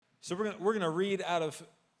So we're gonna read out of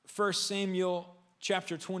 1 Samuel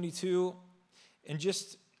chapter 22 in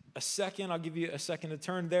just a second. I'll give you a second to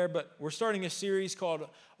turn there, but we're starting a series called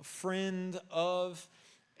Friend of,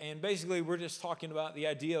 and basically we're just talking about the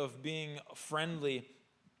idea of being friendly.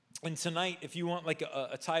 And tonight, if you want like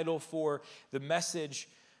a title for the message,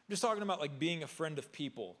 I'm just talking about like being a friend of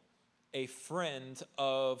people. A friend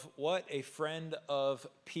of what? A friend of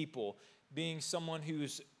people. Being someone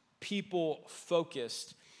who's people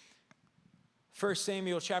focused. 1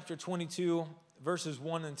 Samuel chapter 22, verses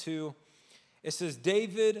 1 and 2. It says,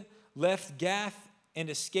 David left Gath and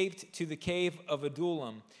escaped to the cave of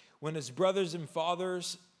Adullam. When his brothers and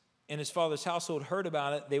fathers and his father's household heard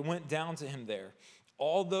about it, they went down to him there.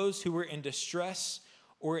 All those who were in distress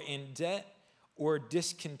or in debt or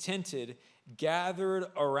discontented gathered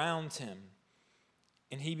around him,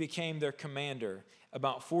 and he became their commander.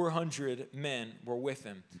 About 400 men were with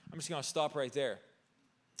him. I'm just going to stop right there.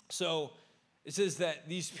 So it says that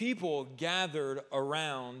these people gathered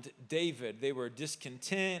around David. They were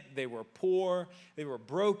discontent, they were poor, they were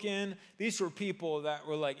broken. These were people that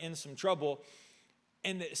were like in some trouble.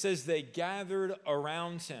 And it says they gathered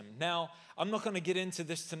around him. Now, I'm not going to get into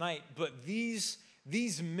this tonight, but these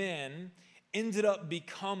men ended up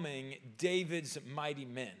becoming David's mighty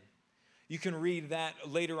men. You can read that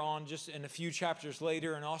later on, just in a few chapters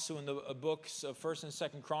later, and also in the books of 1st and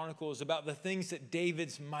 2nd Chronicles, about the things that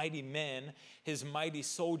David's mighty men, his mighty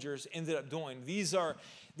soldiers, ended up doing. These are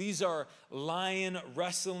lion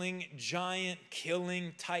wrestling, giant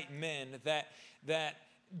killing type men that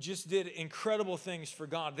just did incredible things for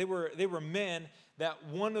God. They were men that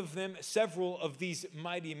one of them, several of these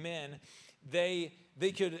mighty men, they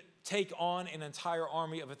could take on an entire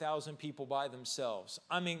army of 1,000 people by themselves.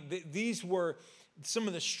 I mean, these were some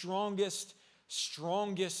of the strongest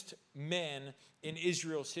men in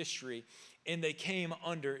Israel's history, and they came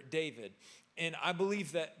under David. And I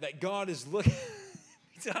believe that God is looking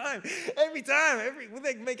every time when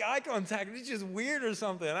they make eye contact, it's just weird or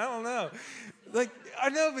something. I don't know. Like, I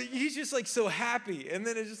know, but he's just like so happy. And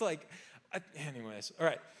then it's just like, anyways, all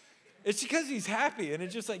right. It's because he's happy, and it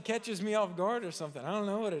just like catches me off guard or something. I don't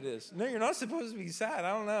know what it is. No, you're not supposed to be sad. I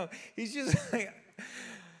don't know. He's just like,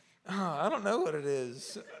 I don't know what it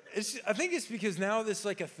is. I think it's because now this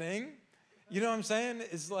like a thing. You know what I'm saying?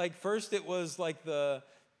 It's like first it was like we're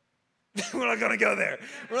not going to go there.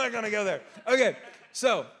 We're not going to go there. Okay.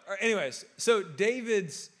 So anyways, so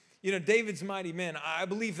David's mighty men. I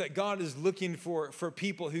believe that God is looking for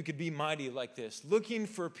people who could be mighty like this, looking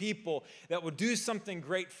for people that will do something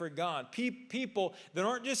great for God, people that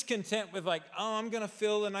aren't just content with like, oh, I'm going to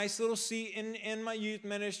fill a nice little seat in my youth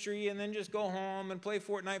ministry and then just go home and play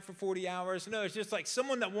Fortnite for 40 hours. No, it's just like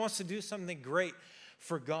someone that wants to do something great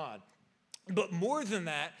for God. But more than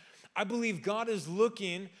that, I believe God is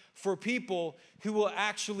looking for people who will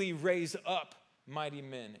actually raise up mighty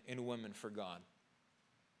men and women for God.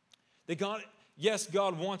 That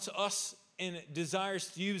God wants us and desires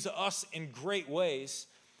to use us in great ways,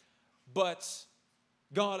 but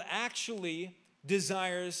God actually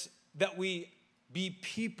desires that we be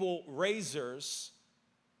people raisers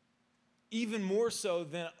even more so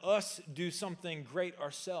than us do something great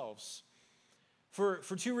ourselves. For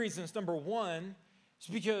two reasons. Number one, is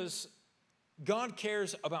because God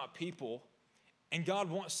cares about people and God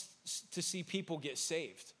wants to see people get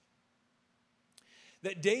saved.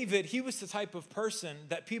 That David, he was the type of person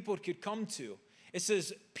that people could come to. It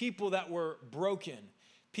says people that were broken,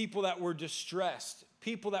 people that were distressed,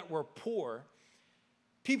 people that were poor,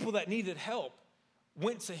 people that needed help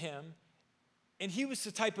went to him, and he was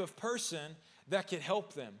the type of person that could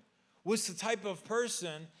help them, was the type of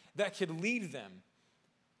person that could lead them.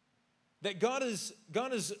 That God is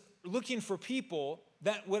looking for people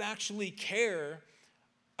that would actually care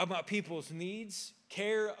about people's needs,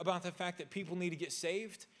 care about the fact that people need to get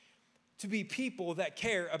saved, to be people that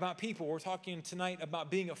care about people. We're talking tonight about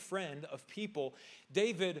being a friend of people.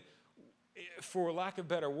 David, for lack of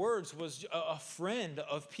better words, was a friend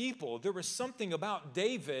of people. There was something about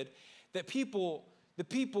David that the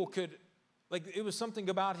people could, like, it was something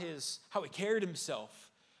about how he carried himself,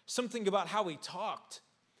 something about how he talked,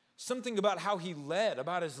 something about how he led,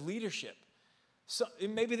 about his leadership. So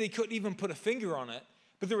maybe they couldn't even put a finger on it,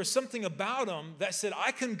 but there was something about him that said,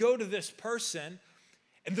 I can go to this person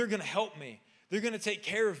and they're going to help me. They're going to take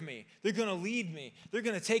care of me. They're going to lead me. They're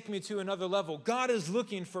going to take me to another level. God is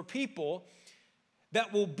looking for people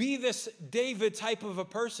that will be this David type of a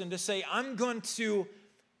person to say, I'm going to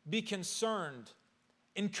be concerned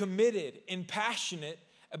and committed and passionate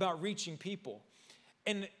about reaching people.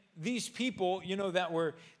 And these people, that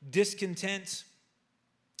were discontent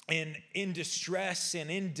and in distress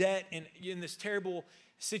and in debt and in this terrible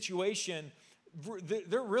situation,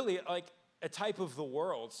 they're really like a type of the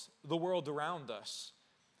world around us.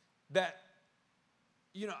 That,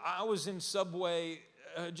 I was in Subway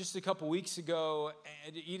just a couple weeks ago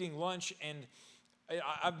and eating lunch, and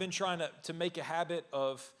I've been trying to make a habit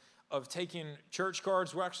of taking church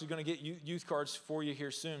cards. We're actually going to get youth cards for you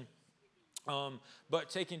here soon. But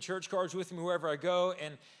taking church cards with me wherever I go.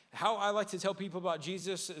 And how I like to tell people about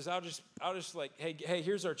Jesus is I'll just like, hey,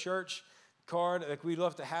 here's our church card. Like, we'd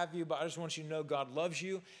love to have you, but I just want you to know God loves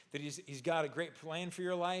you, that he's got a great plan for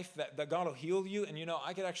your life, that God will heal you. And,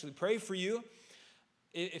 I could actually pray for you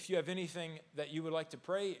if you have anything that you would like to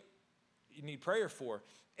pray, you need prayer for.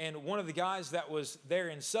 And one of the guys that was there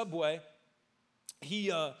in Subway,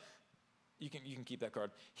 you can keep that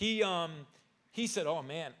card. He said, oh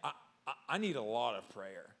man, I need a lot of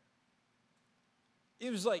prayer.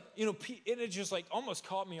 It was like, it had just like almost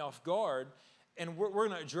caught me off guard. And we're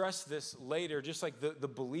going to address this later, just like the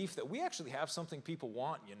belief that we actually have something people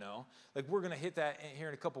want, Like, we're going to hit that here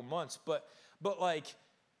in a couple months. But like,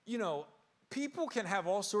 people can have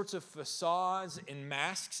all sorts of facades and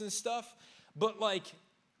masks and stuff. But like,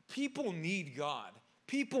 people need God.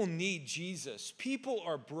 People need Jesus. People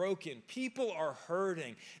are broken. People are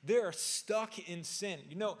hurting. They're stuck in sin.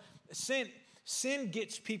 Sin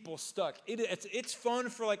gets people stuck. It's fun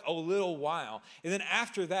for like a little while. And then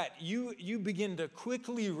after that, you begin to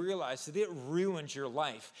quickly realize that it ruins your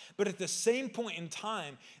life. But at the same point in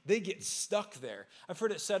time, they get stuck there. I've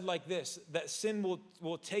heard it said like this, that sin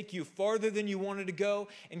will take you farther than you wanted to go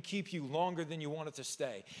and keep you longer than you wanted to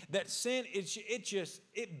stay. That sin,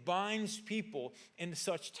 it binds people in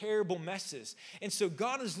such terrible messes. And so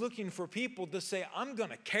God is looking for people to say, I'm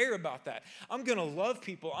going to care about that. I'm going to love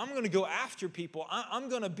people. I'm going to go after people. I'm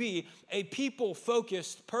going to be a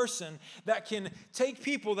people-focused person that can take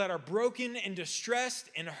people that are broken and distressed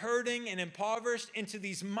and hurting and impoverished into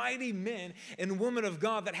these mighty men and women of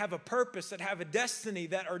God that have a purpose, that have a destiny,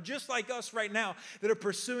 that are just like us right now, that are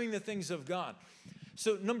pursuing the things of God.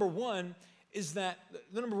 So number one is that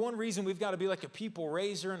the number one reason we've got to be like a people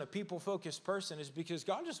raiser and a people-focused person is because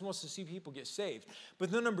God just wants to see people get saved.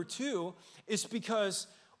 But then number two is because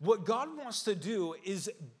what God wants to do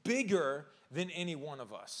is bigger than any one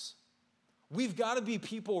of us. We've got to be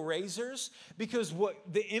people raisers because what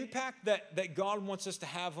the impact that God wants us to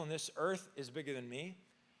have on this earth is bigger than me,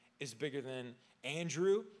 is bigger than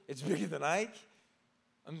Andrew, it's bigger than Ike.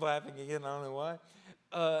 I'm laughing again, I don't know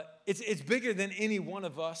why. It's bigger than any one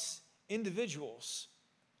of us individuals.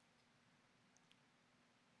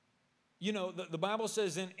 The Bible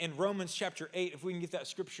says in Romans chapter 8, if we can get that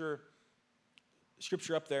scripture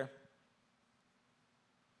up there.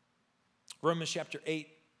 Romans chapter 8,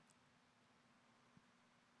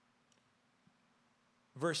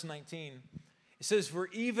 verse 19. It says, for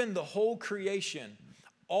even the whole creation,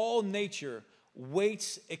 all nature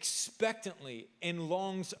waits expectantly and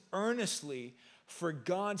longs earnestly for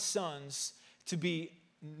God's sons to be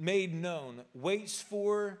made known, waits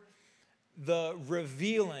for the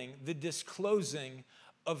revealing, the disclosing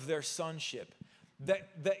of their sonship.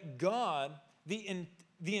 That God, the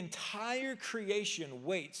entire creation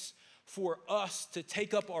waits for us to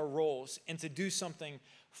take up our roles and to do something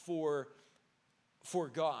for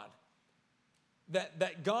God.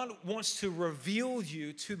 That God wants to reveal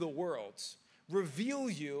you to the world, reveal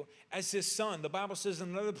you as his son. The Bible says in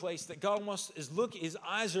another place that God his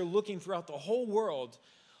eyes are looking throughout the whole world,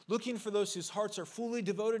 looking for those whose hearts are fully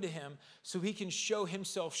devoted to him so he can show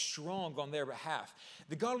himself strong on their behalf.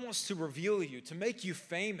 That God wants to reveal you, to make you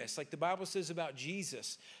famous, like the Bible says about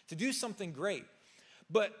Jesus, to do something great.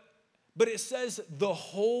 But it says the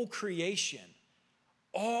whole creation,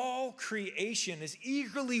 all creation is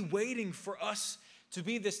eagerly waiting for us to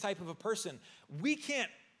be this type of a person. We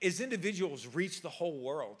can't, as individuals, reach the whole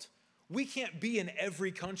world. We can't be in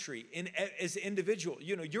every country as an individual.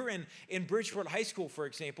 You're in Bridgeport High School, for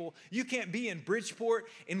example. You can't be in Bridgeport,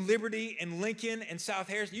 in Liberty, in Lincoln, and South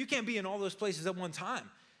Harrison. You can't be in all those places at one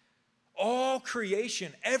time. All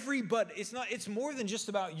creation, everybody, it's more than just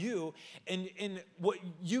about you and what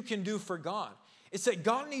you can do for God. It's that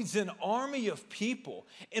God needs an army of people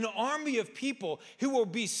who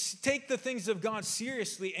will take the things of God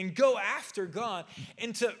seriously and go after God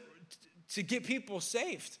and to get people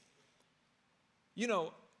saved.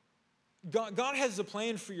 God has a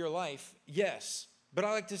plan for your life, yes, but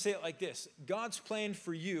I like to say it like this. God's plan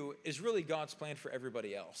for you is really God's plan for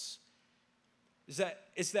everybody else.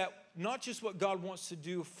 It's that not just what God wants to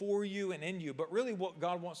do for you and in you, but really what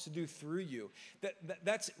God wants to do through you.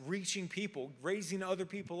 That's reaching people, raising other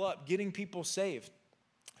people up, getting people saved.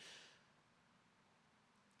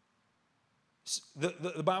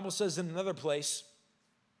 The Bible says in another place,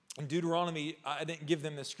 in Deuteronomy, I didn't give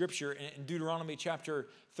them the scripture, in Deuteronomy chapter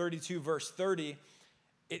 32, verse 30,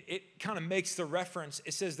 it kind of makes the reference.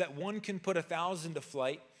 It says that one can put 1,000 to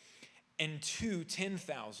flight and two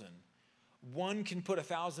 10,000. One can put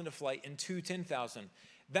 1,000 to flight and two 10,000.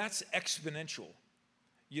 That's exponential.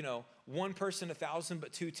 You know, one person 1,000,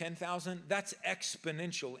 but two 10,000. That's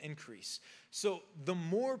exponential increase. So the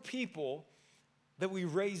more people that we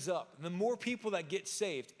raise up, the more people that get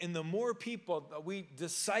saved, and the more people that we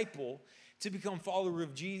disciple to become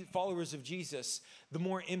followers of Jesus, the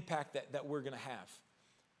more impact that we're going to have.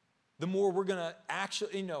 The more we're going to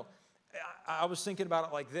actually, you know, I was thinking about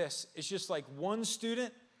it like this. It's just like one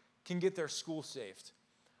student can get their school saved,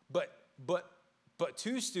 but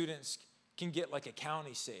two students can get like a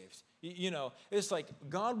county saved. You know, it's like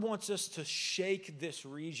God wants us to shake this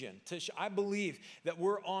region. I believe that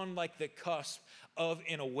we're on like the cusp of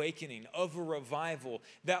an awakening, of a revival,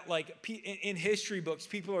 that like in history books,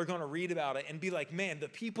 people are going to read about it and be like, man,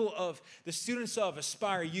 the students of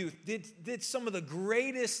Aspire Youth did some of the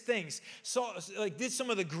greatest things, did some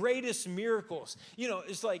of the greatest miracles. You know,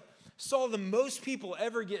 it's like, saw the most people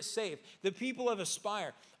ever get saved. The people of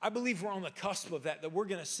Aspire, I believe we're on the cusp of that we're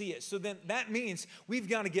going to see it. So then that means we've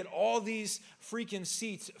got to get all these freaking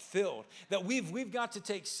seats filled. That we've got to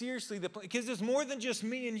take seriously because there's more than just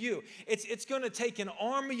me and you. It's going to take an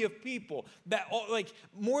army of people that like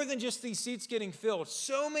more than just these seats getting filled.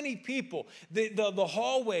 So many people, the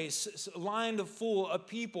hallways lined full of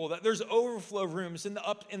people. That there's overflow rooms in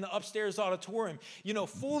the upstairs auditorium. You know,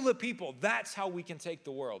 full of people. That's how we can take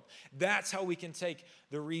the world. That's how we can take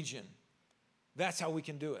the region. That's how we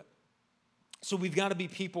can do it. So we've got to be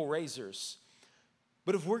people raisers.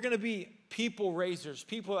 But if we're going to be people raisers,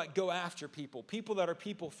 people that go after people that are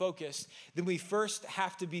people focused, then we first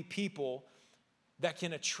have to be people that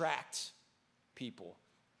can attract people.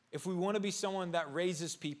 If we want to be someone that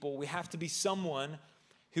raises people, we have to be someone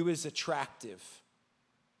who is attractive.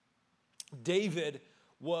 David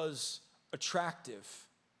was attractive.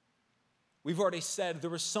 We've already said there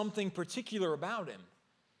was something particular about him.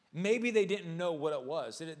 Maybe they didn't know what it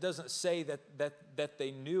was. And it doesn't say that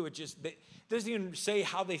they knew. It doesn't even say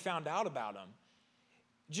how they found out about him.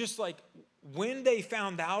 Just like when they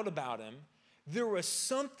found out about him, there was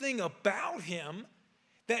something about him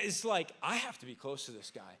that is like, I have to be close to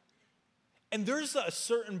this guy. And there's a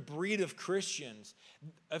certain breed of Christian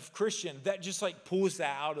that just like pulls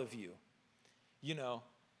that out of you. You know,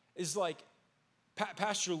 it's like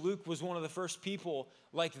Pastor Luke was one of the first people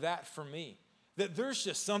like that for me. That there's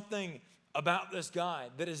just something about this guy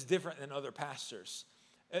that is different than other pastors.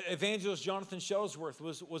 Evangelist Jonathan Shellsworth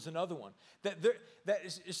was another one.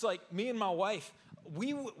 It's like me and my wife,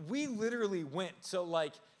 we literally went to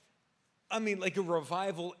like a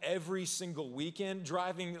revival every single weekend,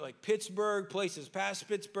 driving like Pittsburgh, places past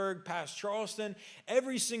Pittsburgh, past Charleston,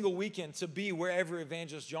 every single weekend to be wherever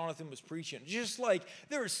Evangelist Jonathan was preaching. Just like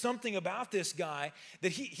there is something about this guy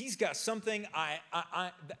that he's got something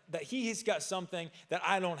that he has got something that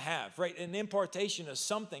I don't have, right? An impartation of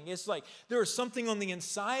something. It's like there is something on the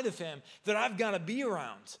inside of him that I've got to be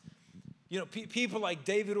around. You know, people like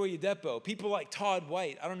David Oyedepo, people like Todd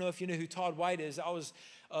White. I don't know if you know who Todd White is. I was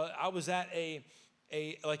at a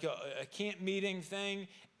camp meeting thing,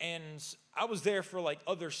 and I was there for like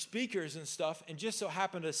other speakers and stuff, and just so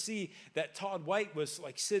happened to see that Todd White was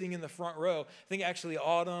like sitting in the front row. I think actually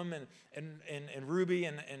Autumn and Ruby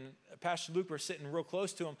and Pastor Luke were sitting real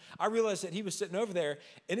close to him. I realized that he was sitting over there,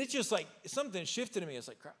 and it's just like something shifted in me. It's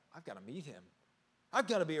like, crap, I've got to meet him. I've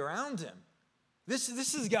got to be around him. This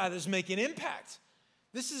is a guy that's making impact.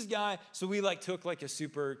 This is a guy, so we like took like a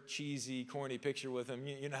super cheesy, corny picture with him.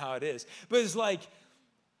 You know how it is. But it's like,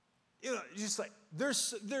 you know, just like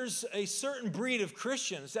there's a certain breed of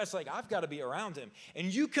Christians that's like, I've got to be around him.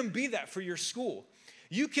 And you can be that for your school.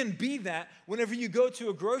 You can be that whenever you go to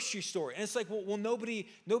a grocery store. And it's like, well,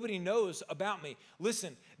 nobody knows about me.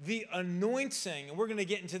 Listen, the anointing, and we're going to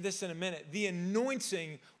get into this in a minute, the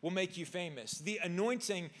anointing will make you famous. The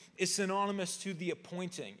anointing is synonymous to the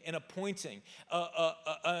appointing,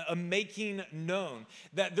 a making known.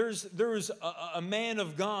 That there's a man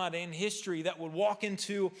of God in history that would walk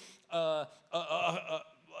into a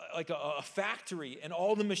factory, and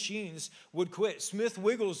all the machines would quit. Smith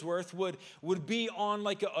Wigglesworth would be on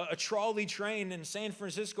like a trolley train in San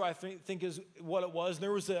Francisco, I think is what it was.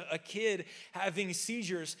 There was a kid having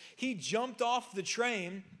seizures. He jumped off the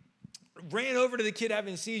train, ran over to the kid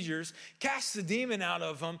having seizures, cast the demon out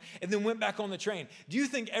of him, and then went back on the train. Do you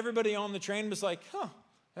think everybody on the train was like,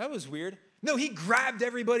 that was weird? No, he grabbed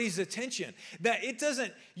everybody's attention.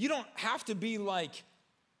 You don't have to be like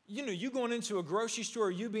you going into a grocery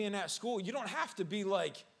store, you being at school, you don't have to be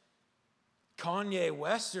like Kanye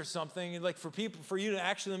West or something, like for you to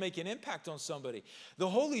actually make an impact on somebody. The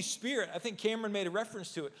Holy Spirit, I think Cameron made a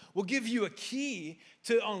reference to it, will give you a key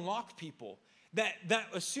to unlock people. That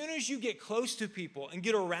as soon as you get close to people and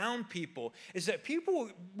get around people, is that people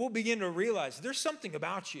will begin to realize there's something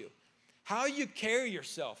about you. How you carry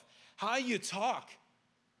yourself, how you talk.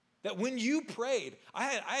 That when you prayed,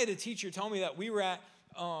 I had a teacher tell me that we were at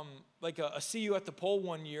like a See You at the Pole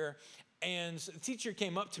one year, and the teacher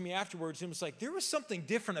came up to me afterwards and was like, there was something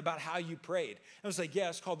different about how you prayed. I was like, yeah,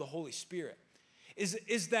 it's called the Holy Spirit.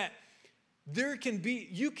 Is that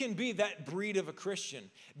you can be that breed of a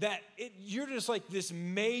Christian, that you're just like this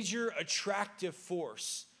major attractive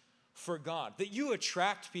force for God, that you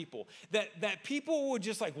attract people, that people would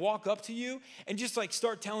just like walk up to you and just like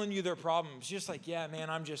start telling you their problems. Just like, yeah, man,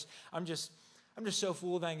 I'm just so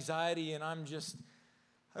full of anxiety, and I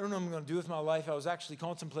don't know what I'm going to do with my life. I was actually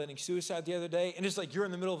contemplating suicide the other day, and it's like you're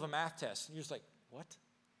in the middle of a math test, and you're just like, what?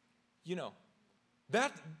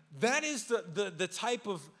 That is the type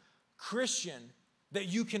of Christian that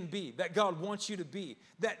you can be, that God wants you to be,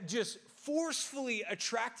 that just forcefully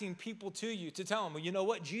attracting people to you to tell them, well, you know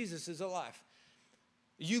what? Jesus is alive.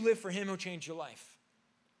 You live for him, he'll change your life.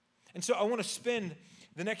 And so I want to spend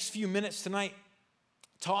the next few minutes tonight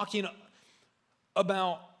talking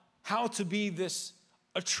about how to be this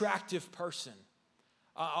attractive person.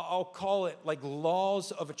 I'll call it like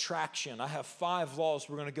laws of attraction. I have 5 laws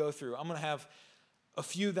we're going to go through. I'm going to have a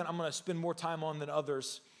few that I'm going to spend more time on than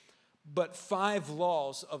others, but 5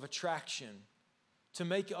 laws of attraction to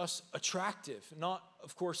make us attractive. Not,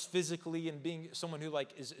 of course, physically and being someone who like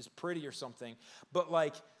is pretty or something, but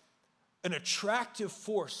like an attractive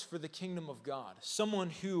force for the kingdom of God. Someone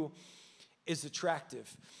who is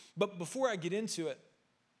attractive. But before I get into it,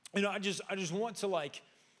 I just want to like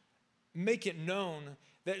make it known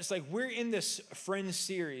that it's like we're in this Friends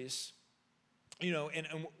series, and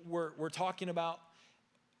we're talking about,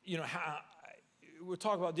 how we're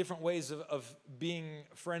talking about different ways of being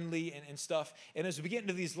friendly and stuff. And as we get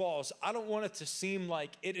into these laws, I don't want it to seem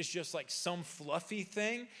like it is just like some fluffy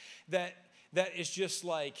thing that is just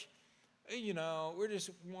like, we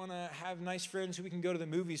just want to have nice friends who we can go to the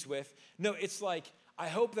movies with. No, it's like, I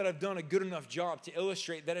hope that I've done a good enough job to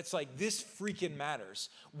illustrate that it's like this freaking matters.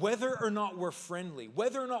 Whether or not we're friendly,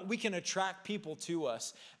 whether or not we can attract people to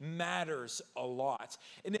us matters a lot.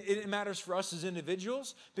 And it matters for us as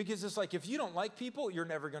individuals, because it's like if you don't like people, you're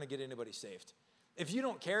never going to get anybody saved. If you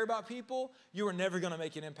don't care about people, you are never going to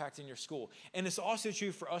make an impact in your school. And it's also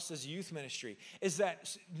true for us as a youth ministry, is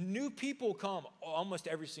that new people come almost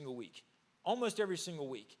every single week. Almost every single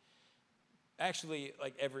week. Actually,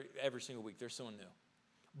 like every single week, there's someone new.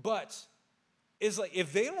 But it's like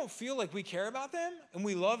if they don't feel like we care about them and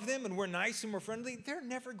we love them and we're nice and we're friendly, they're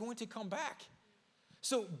never going to come back.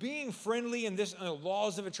 So being friendly and this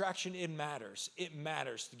laws of attraction, it matters. It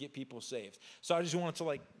matters to get people saved. So I just wanted to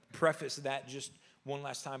like preface that just one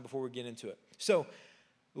last time before we get into it. So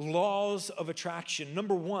laws of attraction.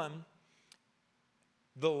 Number 1,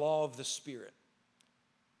 the law of the Spirit.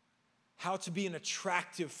 How to be an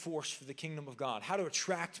attractive force for the kingdom of God. How to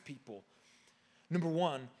attract people. Number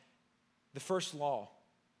 1, the first law,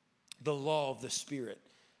 the law of the Spirit.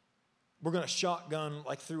 We're going to shotgun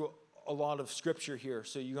like through a lot of scripture here,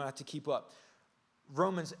 so you're going to have to keep up.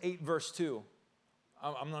 Romans 8, verse 2.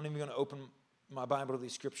 I'm not even going to open my Bible to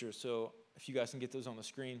these scriptures, so if you guys can get those on the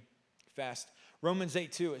screen fast. Romans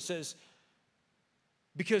 8, 2, it says,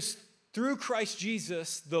 because through Christ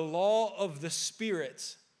Jesus, the law of the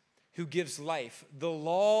Spirit who gives life, the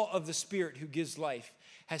law of the Spirit who gives life,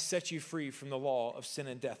 has set you free from the law of sin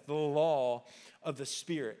and death. The law of the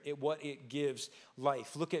Spirit, it gives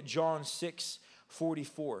life. Look at John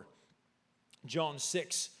 6:44. John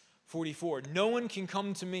 6:44. No one can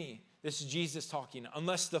come to me, this is Jesus talking,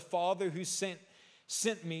 unless the Father who sent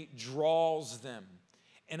me draws them,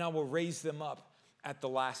 and I will raise them up at the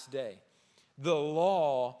last day. The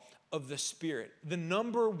law of the Spirit. The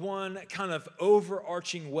number 1 kind of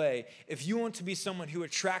overarching way, if you want to be someone who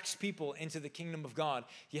attracts people into the kingdom of God,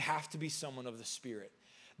 you have to be someone of the Spirit.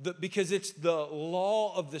 Because it's the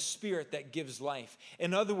law of the Spirit that gives life.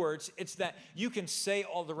 In other words, it's that you can say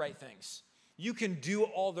all the right things. You can do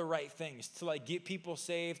all the right things to like get people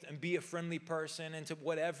saved and be a friendly person and to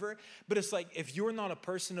whatever. But it's like if you're not a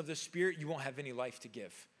person of the Spirit, you won't have any life to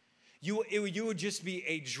give. You would just be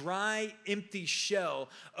a dry, empty shell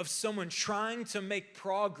of someone trying to make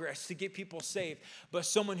progress to get people saved, but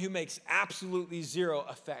someone who makes absolutely zero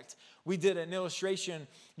effect. We did an illustration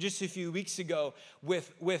just a few weeks ago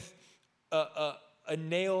with a a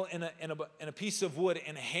nail and a piece of wood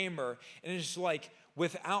and a hammer, and it's just like,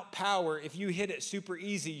 without power, if you hit it super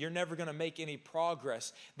easy, you're never going to make any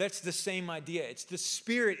progress. That's the same idea. It's the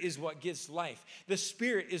Spirit is what gives life. The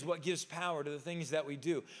Spirit is what gives power to the things that we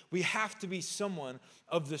do. We have to be someone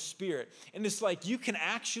of the Spirit. And it's like you can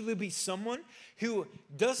actually be someone who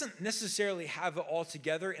doesn't necessarily have it all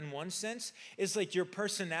together in one sense. It's like your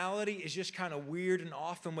personality is just kind of weird and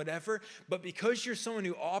off and whatever. But because you're someone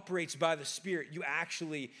who operates by the Spirit, you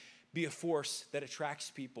actually be a force that attracts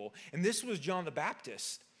people. And this was John the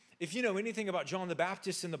Baptist. If you know anything about John the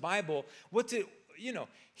Baptist in the Bible,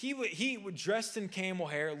 he dressed in camel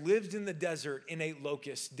hair, lived in the desert, and ate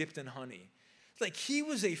locusts dipped in honey. It's like he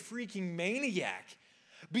was a freaking maniac.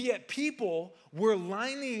 But yet people were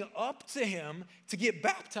lining up to him to get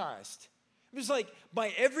baptized. It was like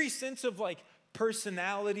by every sense of like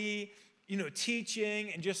personality, teaching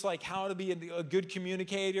and just like how to be a good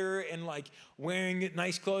communicator and like wearing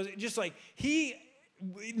nice clothes. Just like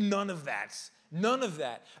none of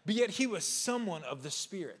that. But yet he was someone of the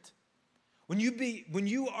Spirit. When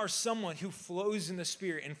you are someone who flows in the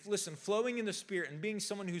Spirit, and listen, flowing in the Spirit and being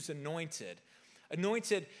someone who's anointed,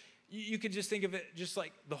 you could just think of it just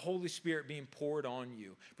like the Holy Spirit being poured on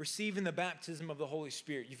you. Receiving the baptism of the Holy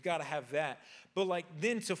Spirit. You've got to have that. But like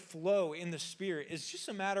then to flow in the Spirit is just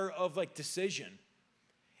a matter of like decision.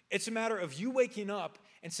 It's a matter of you waking up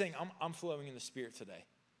and saying, I'm flowing in the Spirit today.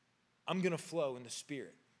 I'm going to flow in the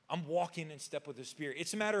Spirit. I'm walking in step with the Spirit.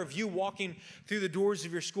 It's a matter of you walking through the doors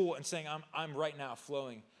of your school and saying, I'm right now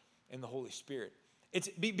flowing in the Holy Spirit. It's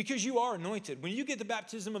because you are anointed. When you get the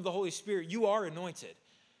baptism of the Holy Spirit, you are anointed.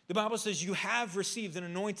 The Bible says you have received an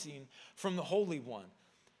anointing from the Holy One.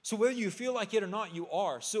 So whether you feel like it or not, you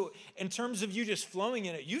are. So in terms of you just flowing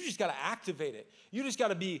in it, you just got to activate it. You just got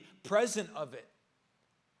to be present of it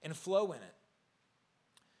and flow in it.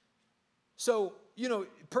 So,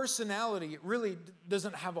 personality really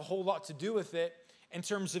doesn't have a whole lot to do with it in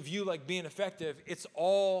terms of you like being effective. It's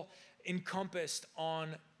all encompassed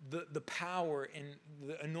on the power and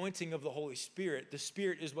the anointing of the Holy Spirit. The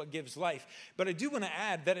Spirit is what gives life. But I do want to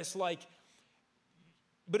add that it's like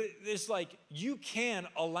you can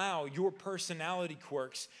allow your personality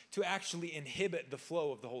quirks to actually inhibit the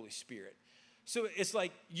flow of the Holy Spirit. So it's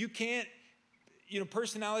like you can't,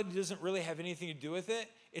 personality doesn't really have anything to do with it.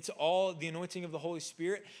 It's all the anointing of the Holy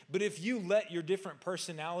Spirit. But if you let your different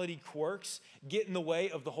personality quirks get in the way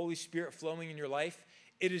of the Holy Spirit flowing in your life,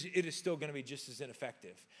 it is still going to be just as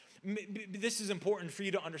ineffective. This is important for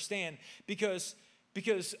you to understand because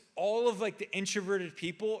all of like the introverted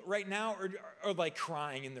people right now are like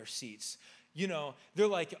crying in their seats. They're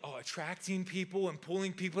like, attracting people and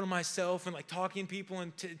pulling people to myself and like talking to people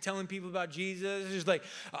and telling people about Jesus. It's just like,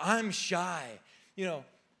 I'm shy.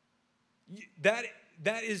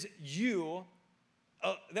 That is you.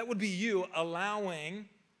 That would be you allowing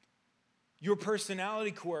your personality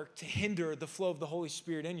quirk to hinder the flow of the Holy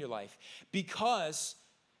Spirit in your life. Because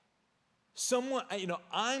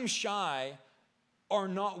I'm shy are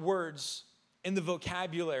not words in the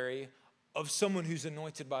vocabulary of someone who's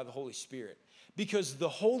anointed by the Holy Spirit. Because the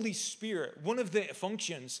Holy Spirit, one of the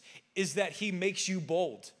functions is that he makes you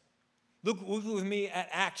bold. Look with me at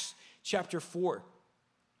Acts chapter 4,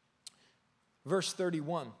 verse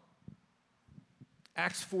 31.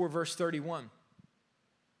 Acts 4, verse 31.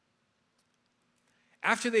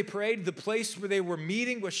 After they prayed, the place where they were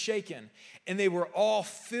meeting was shaken, and they were all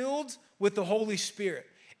filled with the Holy Spirit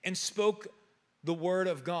and spoke the word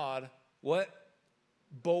of God, what?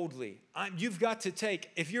 Boldly. You've got to take,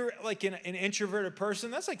 if you're like an introverted person,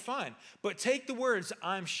 that's like fine, but take the words,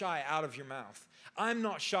 I'm shy, out of your mouth. I'm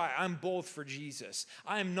not shy. I'm bold for Jesus.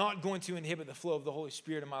 I am not going to inhibit the flow of the Holy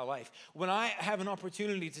Spirit in my life. When I have an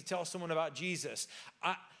opportunity to tell someone about Jesus,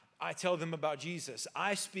 I tell them about Jesus.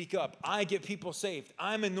 I speak up. I get people saved.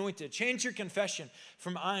 I'm anointed. Change your confession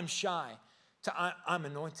from I'm shy to I'm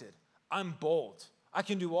anointed. I'm bold. I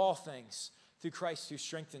can do all things through Christ who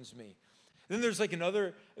strengthens me. Then there's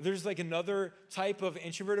another type of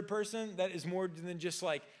introverted person that is more than just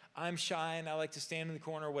like, I'm shy and I like to stand in the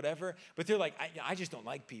corner or whatever. But they're like, I just don't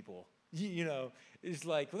like people. It's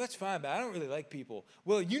like, well, that's fine, but I don't really like people.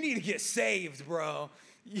 Well, you need to get saved, bro.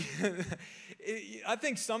 I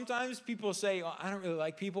think sometimes people say, I don't really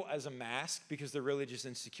like people as a mask because they're really just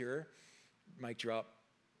insecure. Mic drop.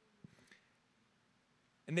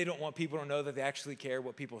 And they don't want people to know that they actually care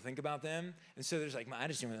what people think about them. And so they're just like, I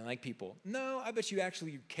just don't really like people. No, I bet you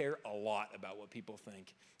actually care a lot about what people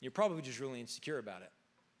think. You're probably just really insecure about it.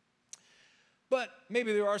 But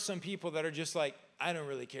maybe there are some people that are just like, I don't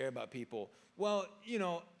really care about people. Well,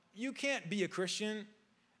 you can't be a Christian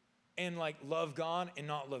and like love God and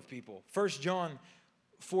not love people. 1 John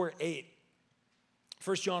 4:8.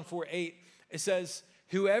 1 John 4:8, it says,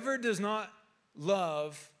 whoever does not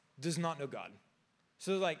love does not know God.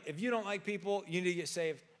 So like, if you don't like people, you need to get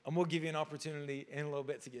saved, and we'll give you an opportunity in a little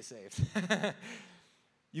bit to get saved.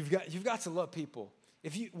 You've got to love people.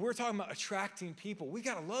 We're talking about attracting people. We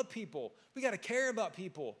got to love people. We got to care about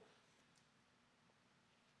people.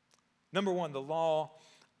 Number one, the law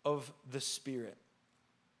of the Spirit.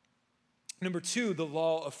 Number two, the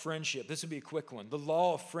law of friendship. This would be a quick one. The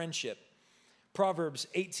law of friendship. Proverbs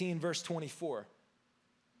 18, verse 24.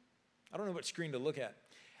 I don't know what screen to look at.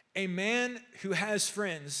 A man who has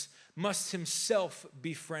friends must himself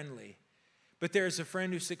be friendly, but there is a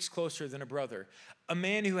friend who sticks closer than a brother. A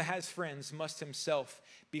man who has friends must himself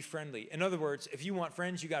be friendly. In other words, if you want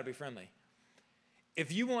friends, you got to be friendly.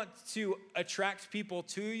 If you want to attract people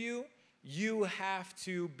to you, you have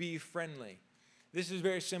to be friendly. This is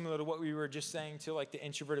very similar to what we were just saying to like the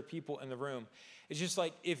introverted people in the room. It's just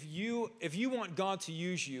like if you want God to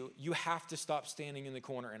use you, you have to stop standing in the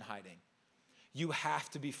corner and hiding. You have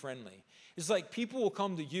to be friendly. It's like people will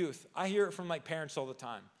come to youth. I hear it from like parents all the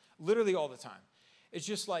time, literally all the time. It's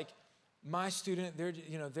just like my student,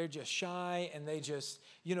 they're just shy and they just,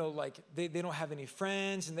 like they don't have any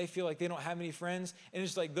friends and they feel like they don't have any friends. And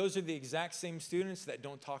it's like those are the exact same students that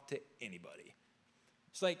don't talk to anybody.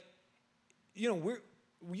 It's like,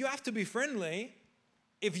 you have to be friendly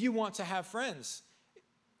if you want to have friends.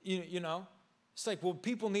 It's like, well,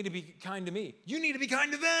 people need to be kind to me. You need to be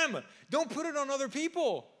kind to them. Don't put it on other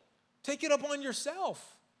people. Take it up on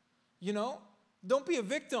yourself. Don't be a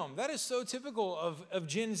victim. That is so typical of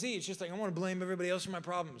Gen Z. It's just like, I want to blame everybody else for my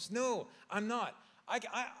problems. No, I'm not. I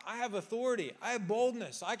have authority. I have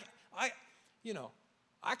boldness. I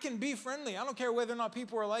can be friendly. I don't care whether or not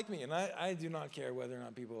people are like me. And I do not care whether or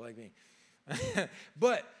not people are like me.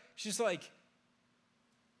 But it's just like,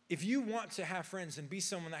 if you want to have friends and be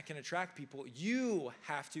someone that can attract people, you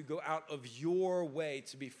have to go out of your way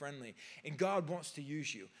to be friendly. And God wants to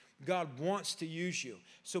use you. God wants to use you.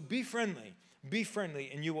 So be friendly. Be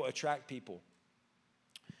friendly and you will attract people.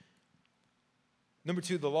 Number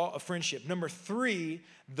two, the law of friendship. Number three,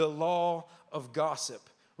 the law of gossip.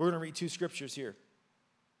 We're going to read two scriptures here.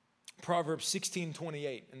 Proverbs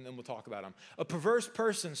 16:28, and then we'll talk about them. A perverse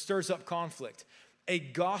person stirs up conflict. A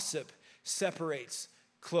gossip separates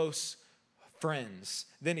close friends.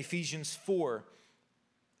 Then Ephesians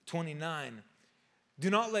 4:29. Do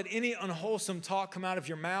not let any unwholesome talk come out of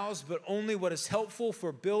your mouths, but only what is helpful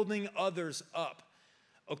for building others up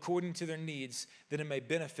according to their needs, that it may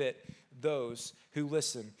benefit those who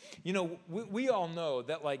listen. We all know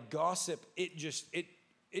that like gossip, it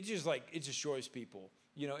destroys people.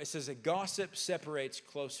 It says that gossip separates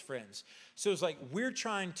close friends. So it's like we're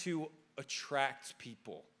trying to attract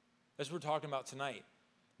people. That's what we're talking about tonight.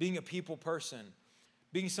 Being a people person,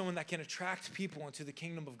 being someone that can attract people into the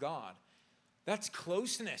kingdom of God. That's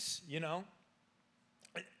closeness,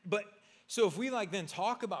 But so if we like then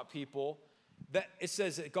talk about people, that it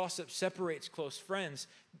says that gossip separates close friends,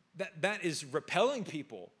 that is repelling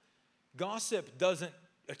people. Gossip doesn't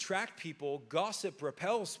attract people. Gossip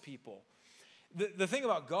repels people. The thing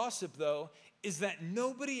about gossip, though, is that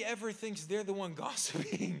nobody ever thinks they're the one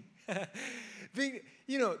gossiping.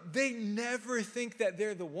 They never think that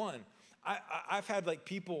they're the one. I've had like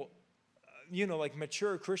people, like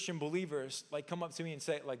mature Christian believers, like come up to me and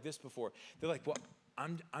say it like this before. They're like, well,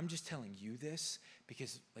 I'm just telling you this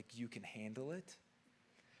because like you can handle it.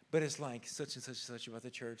 But it's like such and such about the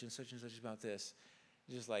church and such about this.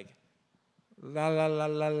 Just like, la, la, la,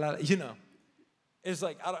 la, la, It's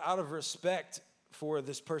like out of respect for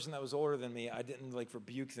this person that was older than me, I didn't like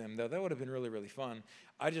rebuke them, though that would have been really, really fun.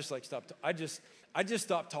 I just stopped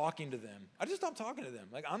talking to them.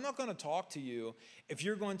 Like, I'm not going to talk to you if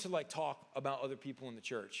you're going to like talk about other people in the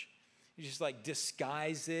church. You just like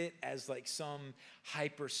disguise it as like some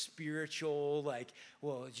hyper spiritual, like,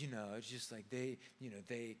 well, it's just like did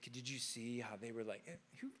you see how they were like,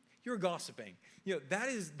 you're gossiping.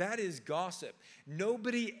 That is gossip.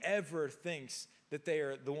 Nobody ever thinks that they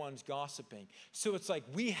are the ones gossiping. So it's like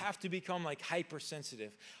we have to become like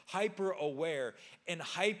hypersensitive, hyper aware, and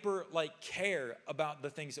hyper like care about the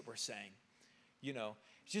things that we're saying. It's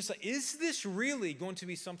just like, is this really going to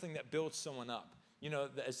be something that builds someone up?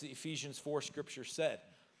 As the Ephesians 4 scripture said,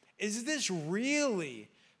 is this really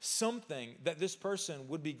something that this person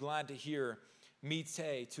would be glad to hear me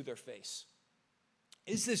say to their face?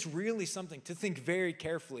 Is this really something to think very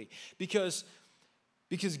carefully? Because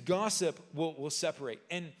gossip will separate.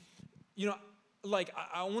 And, like,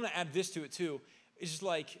 I want to add this to it too. It's just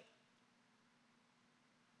like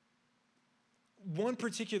one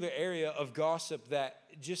particular area of gossip that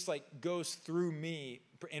just like goes through me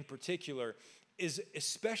in particular is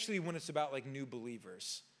especially when it's about like new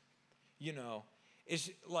believers. You know, it's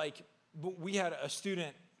like we had a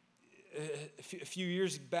student a few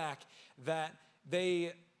years back that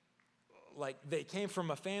they came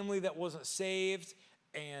from a family that wasn't saved,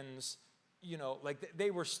 and you know, like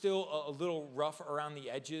they were still a little rough around the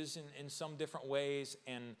edges in some different ways,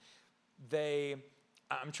 and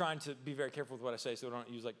I'm trying to be very careful with what I say so I don't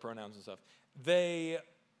use like pronouns and stuff. They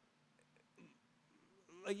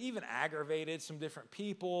like even aggravated some different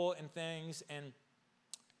people and things, and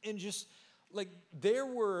just like there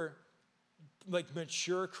were like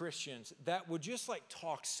mature Christians that would just like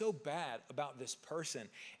talk so bad about this person,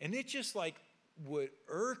 and it just like would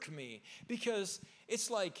irk me because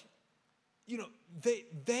it's like, you know,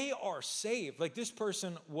 they are saved. Like this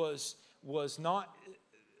person was not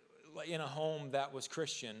like in a home that was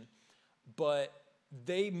Christian, but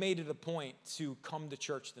they made it a point to come to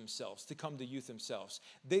church themselves, to come to youth themselves.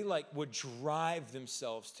 They like would drive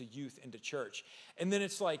themselves to youth and to church. And then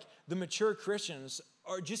it's like the mature Christians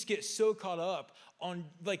just get so caught up on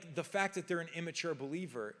like the fact that they're an immature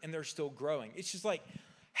believer and they're still growing. It's just like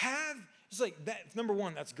it's like that. Number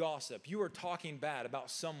one, that's gossip. You are talking bad about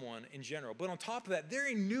someone in general. But on top of that, they're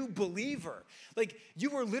a new believer. Like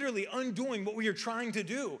you are literally undoing what we are trying to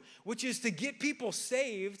do, which is to get people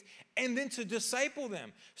saved and then to disciple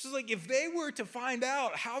them. So like if they were to find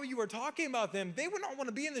out how you are talking about them, they would not want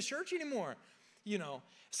to be in the church anymore. You know,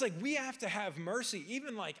 it's like we have to have mercy.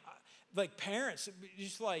 Even like parents,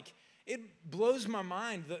 just like it blows my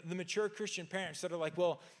mind, the mature Christian parents that are like,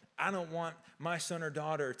 well, I don't want my son or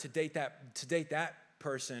daughter to date that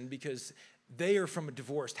person because they are from a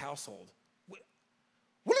divorced household.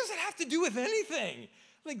 What does that have to do with anything?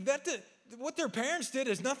 Like what their parents did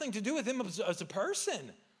has nothing to do with them as a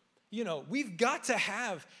person. You know, we've got to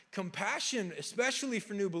have compassion, especially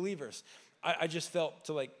for new believers. I just felt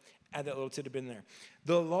to like add that little tidbit in there.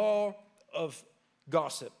 The law of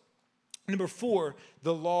gossip. Number 4,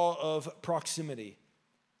 the law of proximity.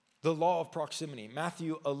 The law of proximity.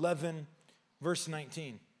 Matthew 11, verse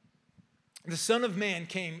 19. The Son of Man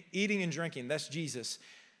came eating and drinking. That's Jesus.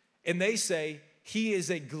 And they say, he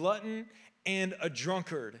is a glutton and a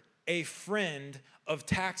drunkard, a friend of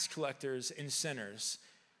tax collectors and sinners.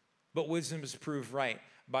 But wisdom is proved right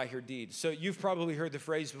by her deeds. So you've probably heard the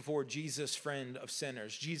phrase before, Jesus, friend of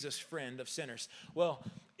sinners. Jesus, friend of sinners. Well,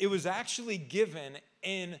 it was actually given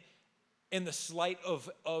in the slight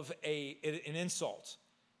of an insult.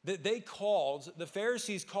 That the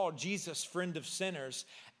Pharisees called Jesus friend of sinners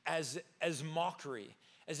as mockery,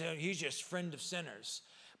 as he's just friend of sinners.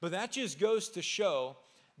 But that just goes to show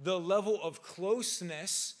the level of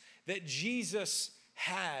closeness that Jesus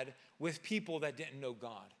had with people that didn't know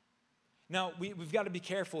God. Now, we've got to be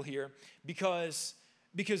careful here because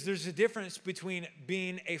there's a difference between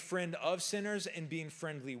being a friend of sinners and being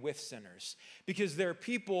friendly with sinners. Because there are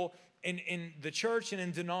people in the church and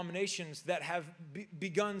in denominations that have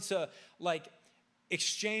begun to like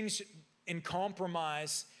exchange and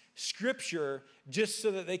compromise scripture just so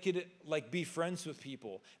that they could like be friends with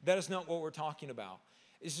people. That is not what we're talking about.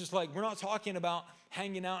 It's just like we're not talking about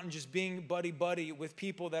hanging out and just being buddy with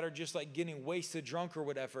people that are just like getting wasted drunk or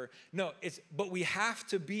whatever. No, but we have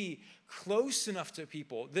to be close enough to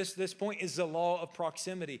people. This point is the law of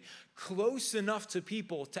proximity. Close enough to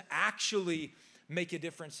people to actually make a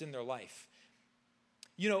difference in their life.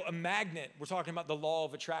 You know, a magnet, we're talking about the law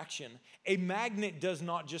of attraction. A magnet does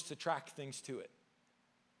not just attract things to it.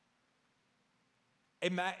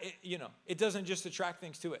 It doesn't just attract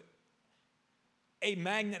things to it. A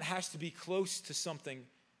magnet has to be close to something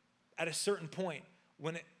at a certain point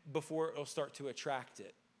before it'll start to attract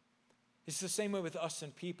it. It's the same way with us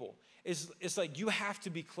and people. It's like you have to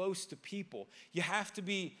be close to people. You have to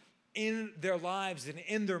be in their lives and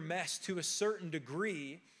in their mess to a certain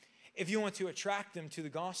degree if you want to attract them to the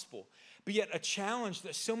gospel. But yet a challenge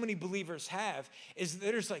that so many believers have is that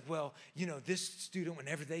there's like, well, you know, this student,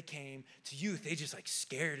 whenever they came to youth, they just like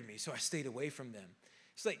scared me, so I stayed away from them.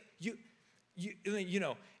 It's like you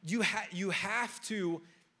have to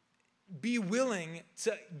be willing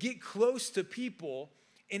to get close to people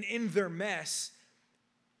and in their mess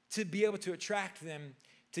to be able to attract them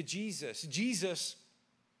to Jesus. Jesus,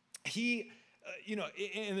 he,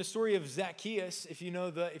 in the story of Zacchaeus, if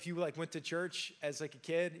you like went to church as like a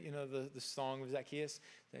kid, you know the song of Zacchaeus.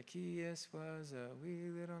 Zacchaeus was a wee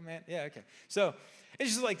little man. Yeah, okay. So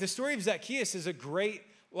it's just like the story of Zacchaeus is a great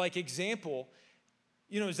like example.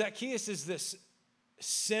 You know, Zacchaeus is this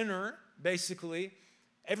sinner, basically.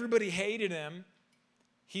 Everybody hated him.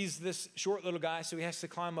 He's this short little guy, so he has to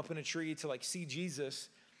climb up in a tree to like see Jesus.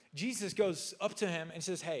 Jesus goes up to him and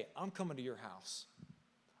says, "Hey, I'm coming to your house.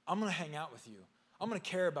 I'm going to hang out with you. I'm going to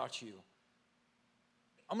care about you.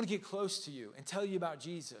 I'm going to get close to you and tell you about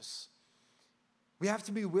Jesus. We have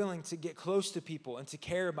to be willing to get close to people and to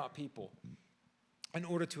care about people in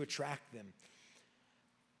order to attract them.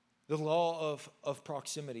 The law of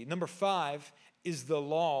proximity. Number 5 is the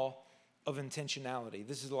law of intentionality.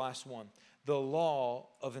 This is the last one. The law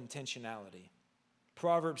of intentionality.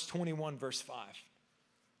 Proverbs 21, verse 5.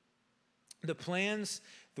 The plans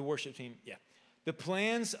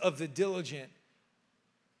of the diligent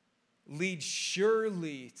lead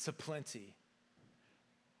surely to plenty,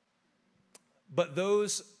 but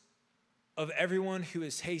those of everyone who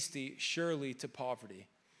is hasty surely to poverty.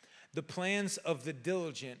 The plans of the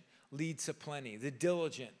diligent lead to plenty. The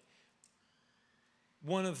diligent,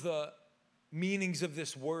 one of the meanings of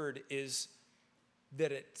this word is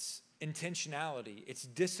that it's intentionality, it's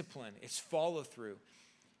discipline, it's follow through.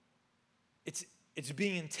 It's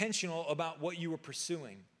being intentional about what you are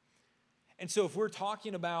pursuing. And so if we're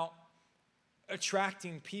talking about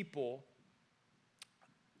attracting people,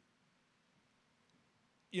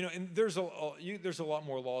 and there's a lot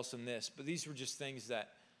more laws than this, but these were just things that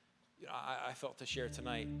I felt to share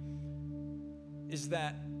tonight, is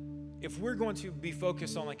that if we're going to be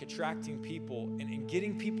focused on like attracting people and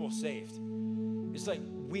getting people saved, it's like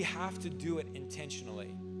we have to do it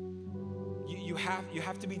intentionally. You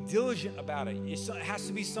have to be diligent about it. It has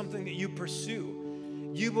to be something that you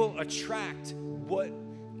pursue. You will attract what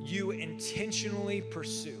you intentionally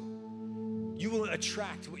pursue. You will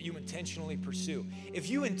attract what you intentionally pursue. If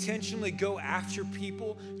you intentionally go after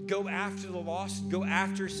people, go after the lost, go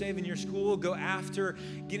after saving your school, go after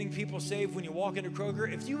getting people saved when you walk into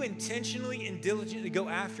Kroger, if you intentionally and diligently go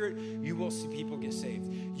after it, you will see people get saved.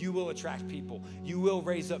 You will attract people. You will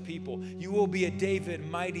raise up people. You will be a David,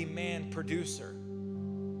 mighty man producer.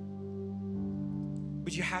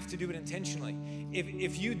 But you have to do it intentionally.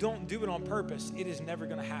 If you don't do it on purpose, it is never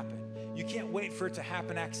going to happen. You can't wait for it to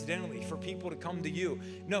happen accidentally, for people to come to you.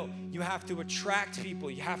 No, you have to attract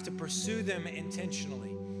people. You have to pursue them intentionally.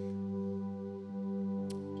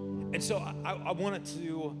 And so I wanted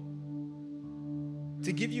to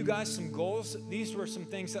give you guys some goals. These were some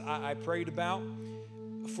things that I prayed about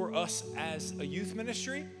for us as a youth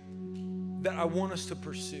ministry that I want us to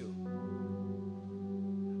pursue.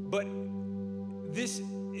 But this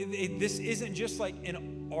isn't just like an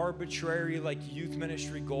arbitrary like youth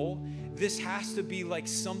ministry goal. This has to be like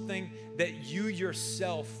something that you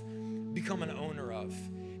yourself become an owner of,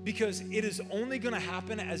 because it is only going to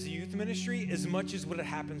happen as a youth ministry as much as what it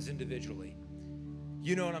happens individually.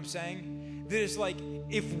 You know what I'm saying? That it's like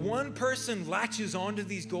if one person latches onto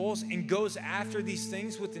these goals and goes after these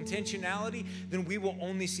things with intentionality, then we will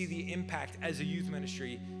only see the impact as a youth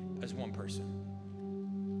ministry as one person.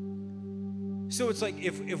 So it's like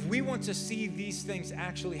if we want to see these things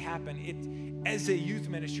actually happen, as a youth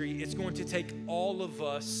ministry, it's going to take all of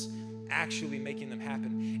us actually making them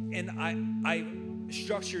happen. And I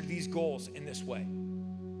structured these goals in this way.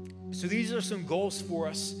 So these are some goals for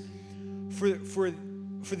us for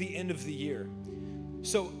the end of the year.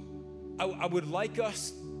 So I would like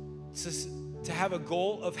us to have a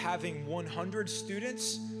goal of having 100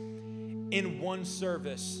 students in one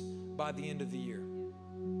service by the end of the year.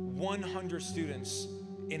 100 students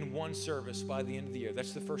in one service by the end of the year.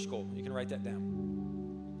 That's the first goal. You can write that down.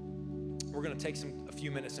 We're going to take a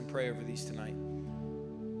few minutes and pray over these tonight.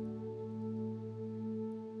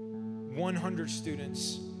 100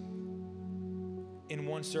 students in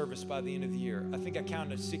one service by the end of the year. I think I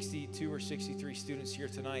counted 62 or 63 students here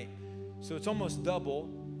tonight. So it's almost double.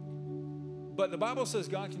 But the Bible says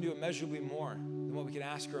God can do immeasurably more than what we can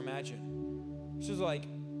ask or imagine. So it's like,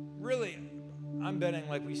 really, I'm betting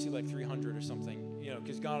like we see like 300 or something,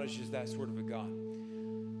 because God is just that sort of a God.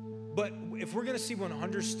 But if we're going to see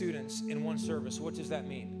 100 students in one service, what does that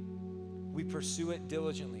mean? We pursue it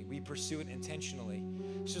diligently. We pursue it intentionally.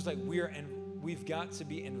 It's just like we've got to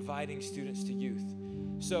be inviting students to youth.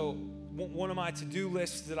 So one of my to-do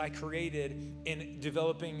lists that I created in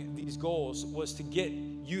developing these goals was to get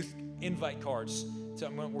youth invite cards. So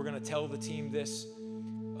we're going to tell the team this,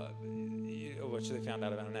 which they found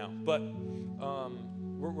out about it now. But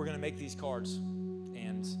we're going to make these cards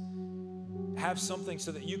and have something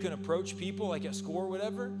so that you can approach people like at school or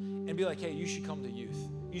whatever and be like, hey, you should come to youth.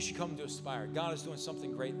 You should come to Aspire. God is doing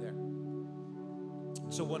something great there.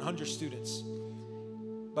 So 100 students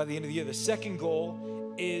by the end of the year. The second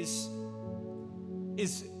goal is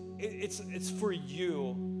it's for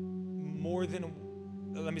you more than,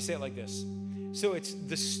 let me say it like this. So it's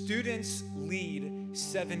the students lead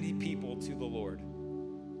 70 people to the Lord.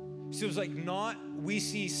 So it's like not we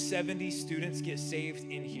see 70 students get saved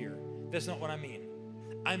in here. That's not what I mean.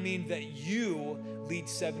 I mean that you lead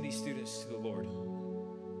 70 students to the Lord.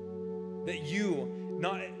 That you,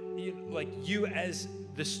 not like you as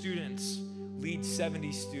the students, lead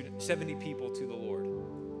 70 people to the Lord.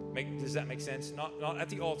 Does that make sense? Not at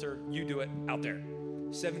the altar, you do it out there.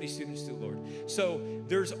 70 students to the Lord. So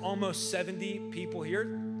there's almost 70 people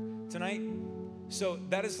here tonight. So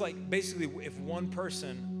that is like basically if one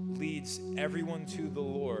person leads everyone to the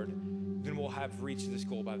Lord, then we'll have reached this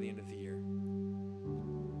goal by the end of the year.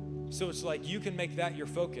 So it's like you can make that your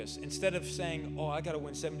focus. Instead of saying, oh, I got to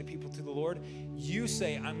win 70 people to the Lord, you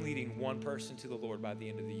say, I'm leading one person to the Lord by the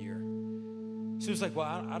end of the year. So it's like,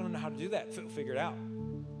 well, I don't know how to do that. Figure it out.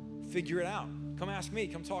 Figure it out. Come ask me.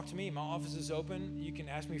 Come talk to me. My office is open. You can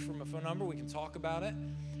ask me for my phone number. We can talk about it.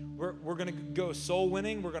 We're going to go soul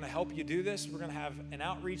winning. We're going to help you do this. We're going to have an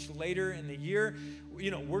outreach later in the year.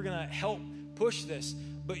 We're going to help push this.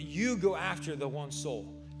 But you go after the one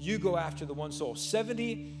soul. You go after the one soul.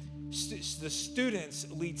 The students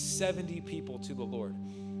lead 70 people to the Lord.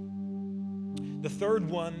 The third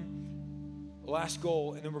one, last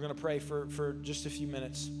goal, and then we're going to pray for just a few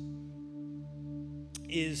minutes,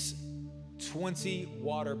 is 20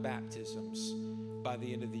 water baptisms by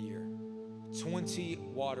the end of the year. 20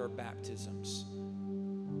 water baptisms.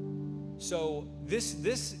 So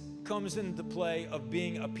this comes into play of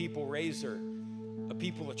being a people raiser, a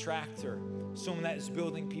people attractor, someone that is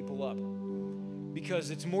building people up. Because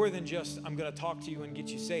it's more than just, I'm going to talk to you and get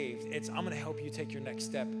you saved. It's, I'm going to help you take your next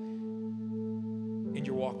step in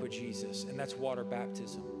your walk with Jesus, and that's water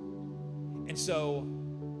baptism. And so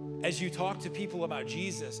as you talk to people about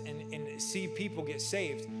Jesus and see people get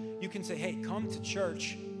saved, you can say, hey, come to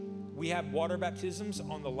church. We have water baptisms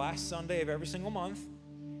on the last Sunday of every single month.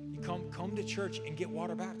 You come to church and get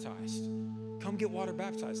water baptized. Come get water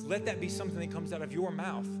baptized. Let that be something that comes out of your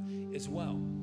mouth as well.